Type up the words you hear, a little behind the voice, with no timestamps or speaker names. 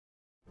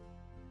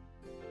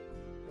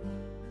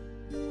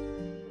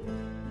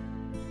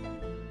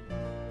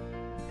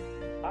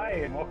Hi,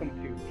 and welcome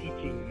to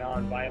Teaching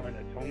Nonviolent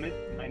Atonement.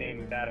 My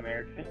name is Adam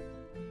Erickson.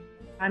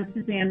 I'm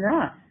Suzanne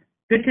Ross.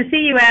 Good to see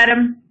you,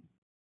 Adam.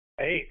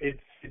 Hey,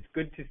 it's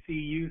good to see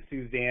you,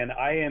 Suzanne.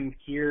 I am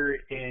here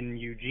in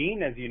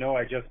Eugene. As you know,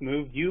 I just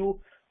moved. You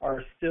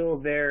are still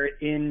there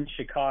in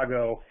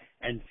Chicago,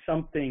 and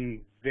something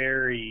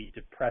very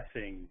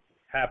depressing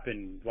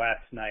happened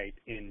last night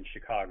in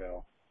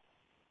Chicago.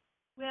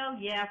 Well,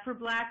 yeah, for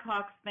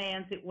Blackhawks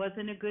fans, it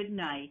wasn't a good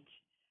night.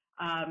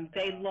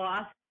 They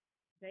lost.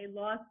 They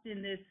lost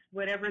in this,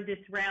 whatever this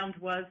round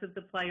was of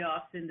the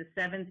playoffs, in the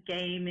seventh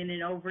game in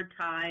an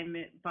overtime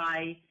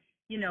by,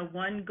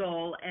 one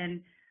goal.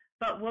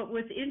 But what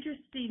was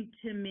interesting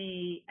to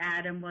me,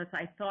 Adam, was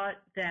I thought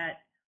that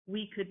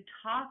we could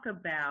talk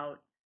about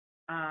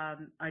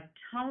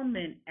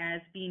atonement as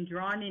being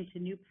drawn into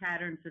new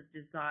patterns of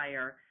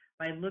desire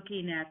by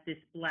looking at this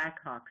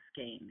Blackhawks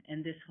game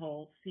and this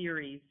whole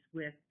series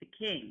with the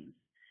Kings.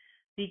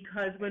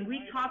 Because when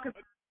we talk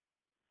about...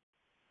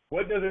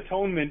 What does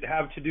atonement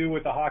have to do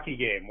with the hockey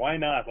game? Why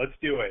not? Let's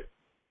do it.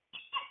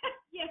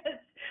 Yes.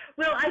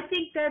 Well, I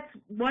think that's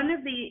one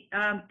of the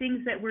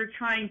things that we're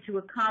trying to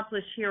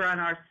accomplish here on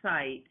our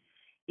site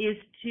is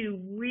to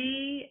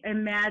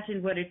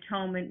reimagine what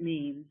atonement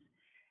means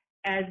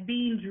as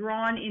being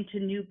drawn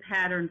into new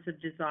patterns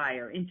of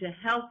desire, into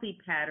healthy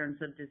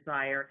patterns of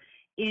desire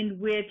in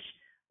which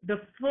the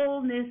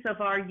fullness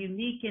of our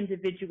unique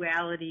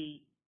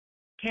individuality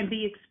can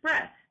be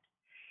expressed.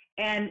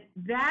 And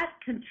that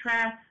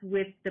contrasts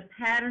with the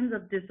patterns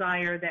of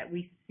desire that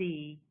we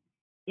see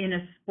in a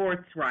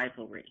sports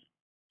rivalry.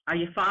 Are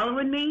you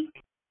following me?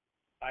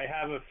 I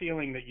have a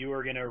feeling that you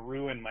are going to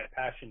ruin my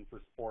passion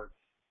for sports.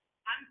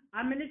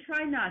 I'm going to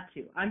try not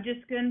to. I'm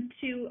just going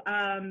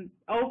to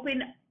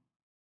open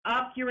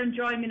up your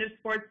enjoyment of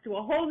sports to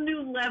a whole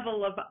new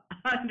level of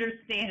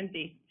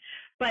understanding.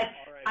 But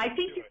Right, I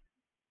think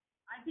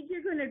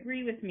you're going to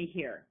agree with me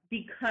here,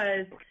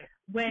 because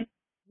when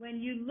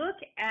you look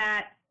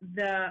at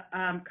the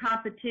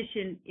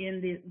competition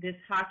in this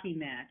hockey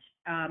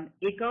match,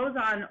 it goes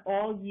on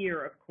all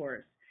year, of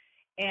course,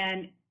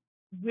 and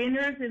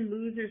winners and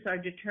losers are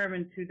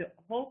determined through the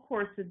whole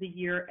course of the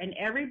year, and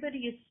everybody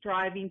is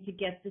striving to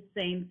get the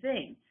same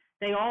thing.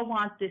 They all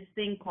want this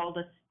thing called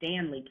a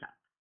Stanley Cup.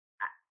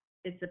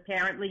 It's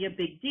apparently a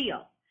big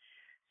deal.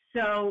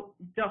 So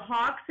the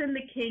Hawks and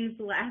the Kings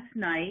last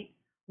night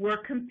were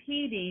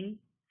competing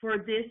for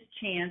this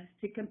chance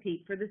to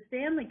compete for the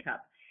Stanley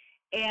Cup.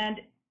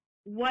 And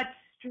what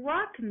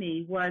struck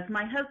me was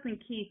my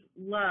husband Keith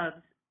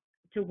loves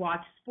to watch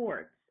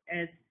sports,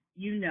 as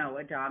you know,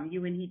 Adam.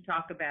 You and he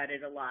talk about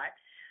it a lot.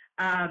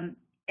 And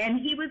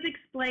he was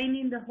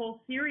explaining the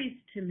whole series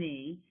to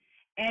me.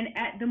 And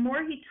the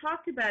more he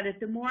talked about it,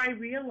 the more I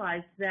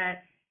realized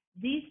that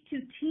these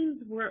two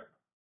teams were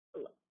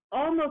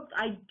almost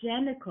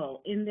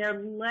identical in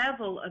their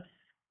level of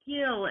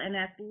skill and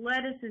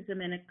athleticism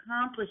and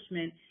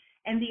accomplishment.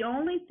 And the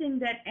only thing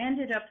that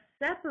ended up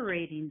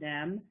separating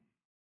them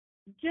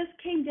just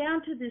came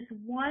down to this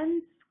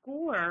one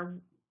score,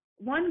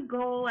 one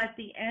goal at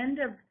the end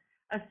of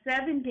a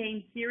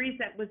 7-game series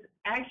that was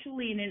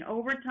actually in an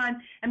overtime.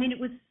 I mean, it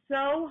was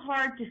so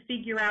hard to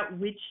figure out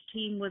which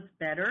team was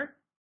better.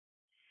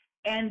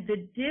 And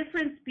the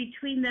difference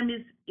between them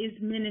is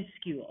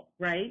minuscule,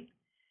 right?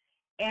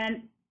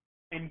 And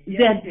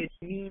yet it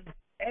means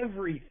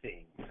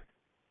everything.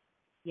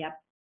 Yep.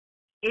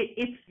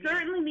 It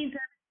certainly means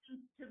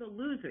everything to the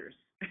losers.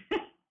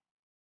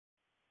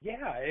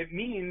 Yeah, it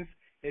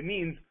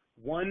means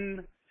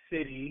one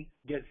city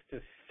gets to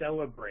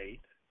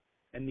celebrate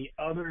and the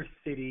other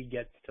city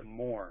gets to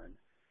mourn.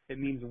 It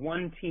means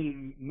one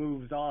team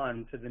moves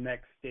on to the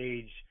next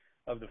stage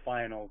of the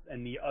finals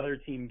and the other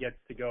team gets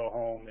to go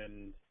home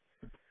and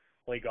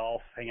play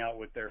golf, hang out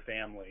with their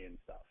family and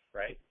stuff,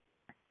 right?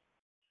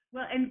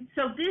 Well, and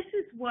so this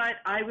is what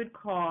I would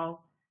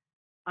call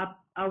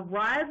a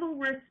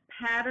rivalrous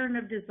pattern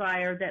of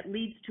desire that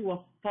leads to a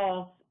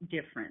false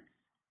difference.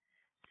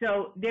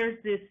 So there's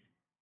this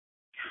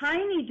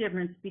tiny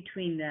difference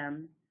between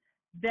them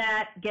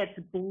that gets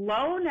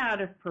blown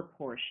out of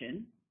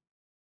proportion,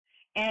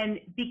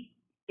 and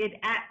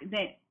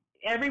that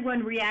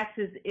everyone reacts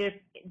as if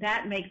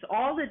that makes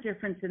all the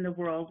difference in the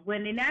world,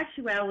 when in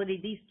actuality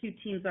these two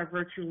teams are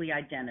virtually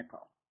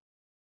identical,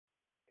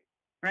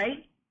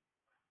 right?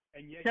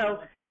 And yet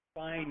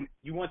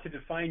you want to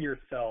define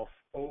yourself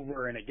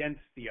over and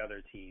against the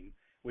other team,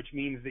 which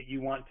means that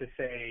you want to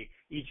say,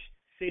 each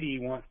city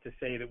wants to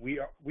say that we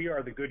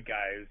are the good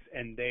guys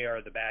and they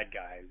are the bad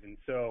guys. And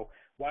so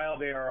while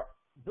they are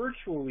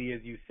virtually,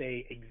 as you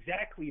say,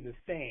 exactly the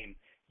same,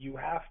 you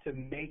have to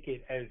make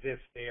it as if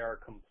they are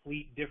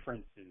complete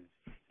differences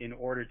in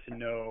order to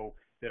know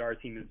that our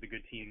team is the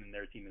good team and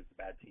their team is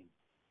the bad team.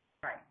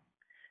 Right.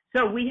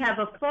 So we have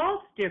a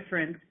false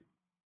difference.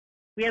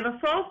 We have a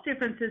false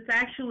difference that's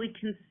actually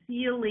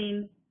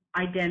concealing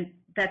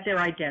that they're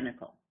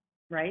identical,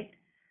 right?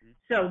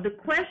 Mm-hmm. So the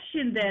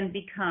question then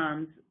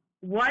becomes,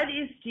 what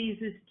is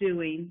Jesus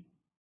doing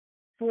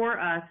for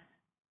us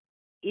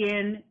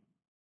in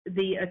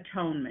the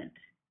atonement?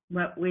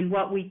 in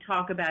what we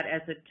talk about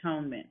as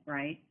atonement,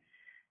 right?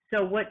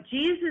 So what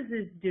Jesus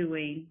is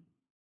doing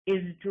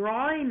is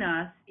drawing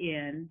us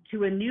in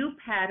to a new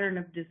pattern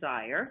of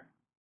desire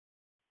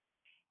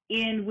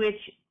in which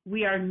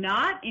we are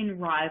not in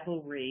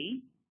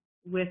rivalry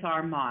with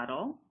our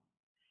model,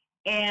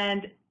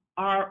 and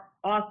our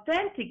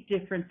authentic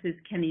differences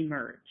can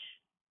emerge.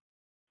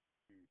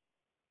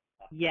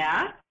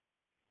 Yeah?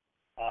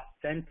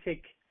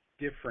 Authentic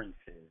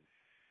differences.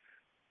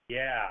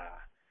 Yeah.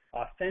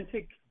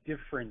 Authentic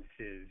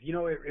differences. You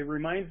know, it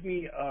reminds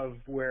me of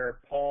where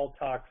Paul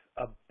talks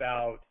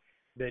about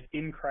that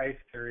in Christ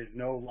there is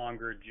no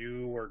longer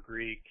Jew or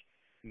Greek,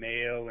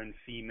 male and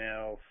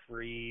female,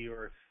 free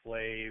or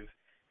slave.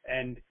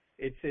 And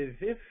it's as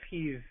if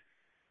he's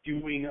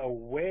doing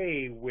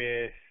away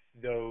with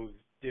those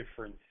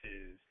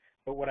differences.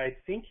 But what I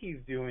think he's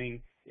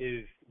doing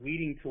is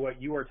leading to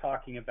what you are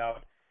talking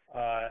about,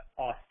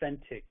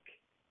 authentic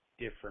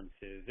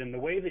differences. And the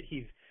way that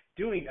he's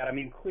doing that, I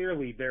mean,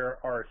 clearly there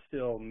are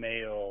still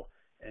male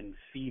and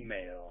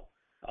female.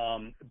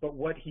 But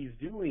what he's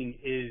doing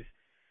is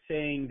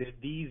saying that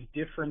these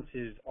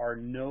differences are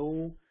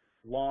no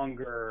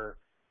longer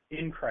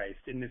in Christ,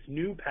 in this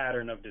new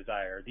pattern of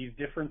desire. These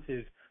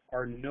differences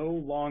are no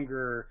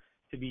longer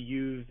to be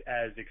used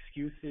as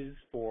excuses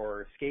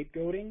for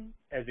scapegoating,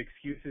 as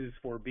excuses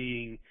for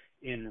being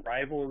in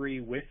rivalry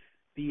with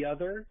the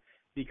other,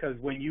 because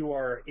when you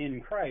are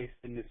in Christ,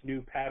 in this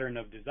new pattern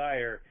of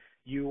desire,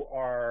 you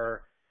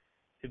are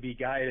to be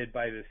guided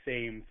by the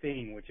same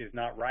thing, which is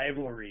not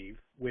rivalry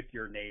with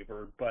your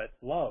neighbor, but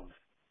love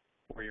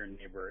for your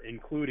neighbor,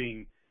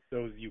 including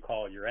those you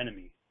call your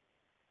enemy.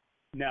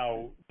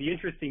 Now, the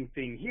interesting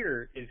thing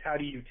here is, how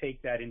do you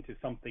take that into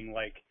something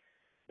like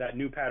that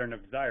new pattern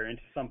of desire,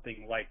 into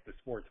something like the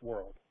sports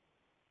world?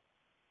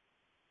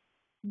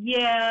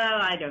 Yeah,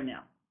 I don't know.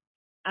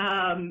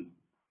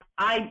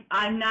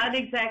 I'm not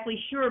exactly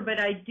sure, but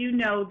I do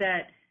know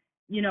that,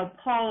 you know,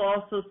 Paul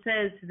also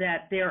says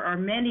that there are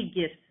many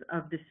gifts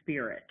of the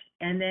Spirit.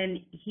 And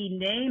then he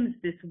names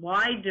this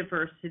wide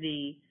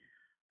diversity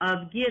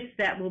of gifts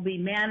that will be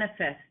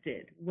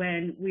manifested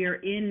when we are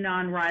in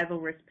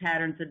non-rivalrous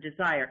patterns of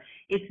desire.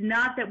 It's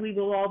not that we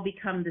will all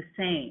become the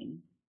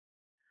same,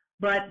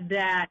 but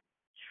that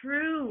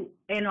true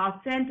and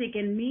authentic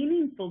and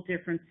meaningful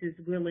differences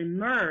will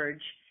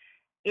emerge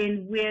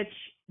in which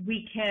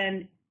we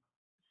can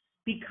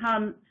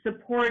become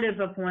supportive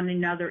of one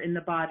another in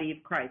the body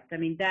of Christ. I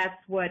mean, that's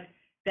what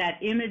that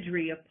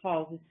imagery of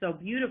Paul's is so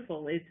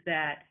beautiful, is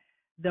that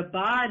the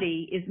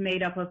body is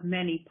made up of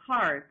many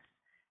parts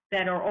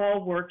that are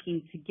all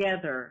working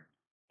together.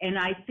 And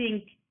I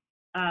think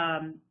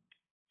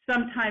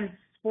sometimes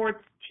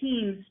sports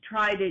teams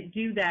try to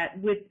do that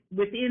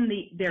within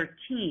their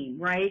team,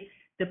 right?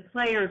 The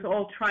players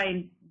all try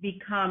and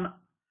become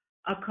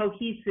a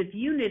cohesive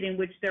unit in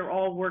which they're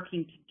all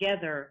working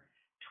together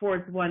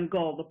towards one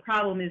goal. The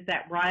problem is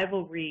that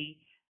rivalry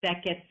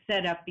that gets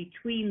set up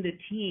between the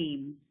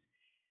teams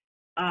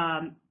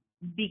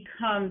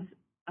becomes,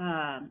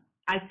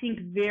 I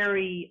think,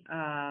 very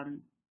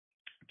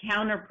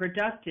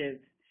counterproductive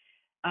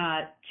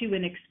to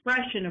an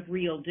expression of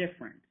real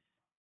difference.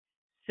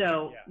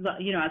 So, yeah.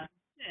 You know, as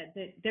I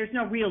said, there's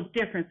no real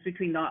difference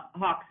between the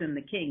Hawks and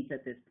the Kings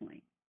at this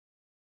point.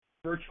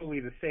 Virtually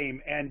the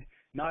same, and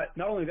not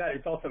only that,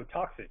 it's also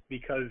toxic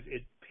because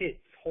it pits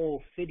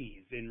whole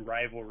cities in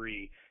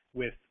rivalry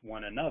with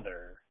one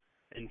another.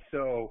 And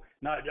so,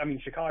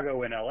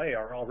 Chicago and LA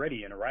are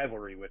already in a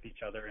rivalry with each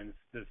other, and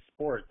the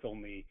sports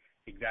only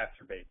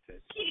exacerbates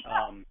it.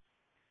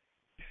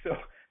 Yeah.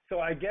 So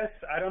I guess,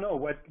 I don't know,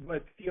 what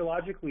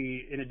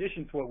theologically, in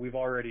addition to what we've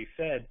already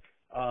said,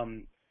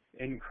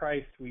 in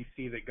Christ we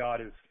see that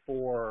God is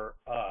for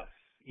us,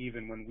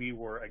 even when we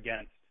were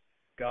against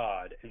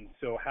God. And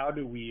so how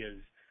do we as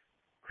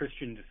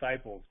Christian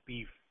disciples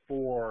be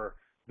for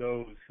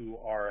those who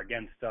are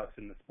against us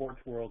in the sports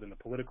world, in the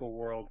political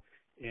world,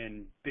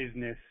 in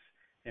business,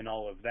 and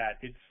all of that?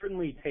 It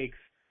certainly takes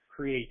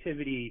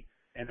creativity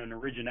and an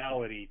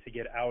originality to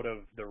get out of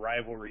the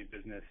rivalry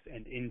business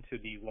and into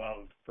the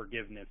love,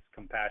 forgiveness,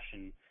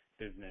 compassion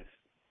business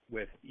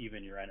with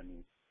even your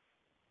enemies.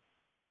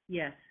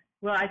 Yes.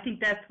 Well, I think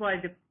that's why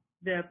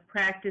the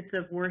practice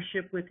of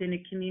worship within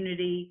a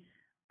community,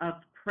 of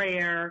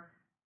prayer,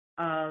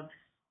 of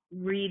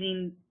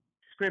reading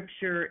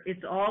scripture,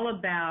 it's all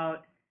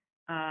about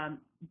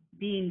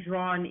being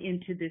drawn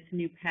into this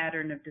new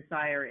pattern of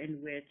desire in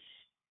which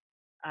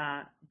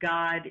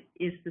God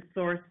is the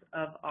source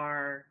of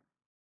our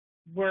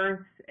worth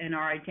and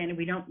our identity.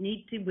 We don't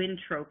need to win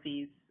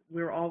trophies.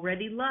 We're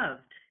already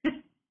loved.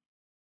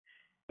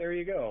 There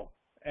you go.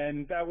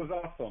 And that was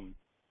awesome.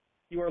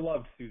 You are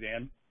loved,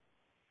 Suzanne.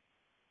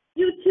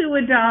 You too,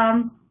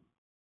 Adam.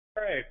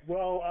 All right.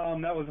 Well,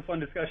 that was a fun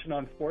discussion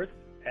on sports,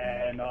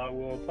 and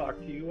we'll talk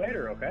to you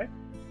later, okay?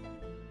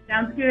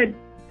 Sounds good.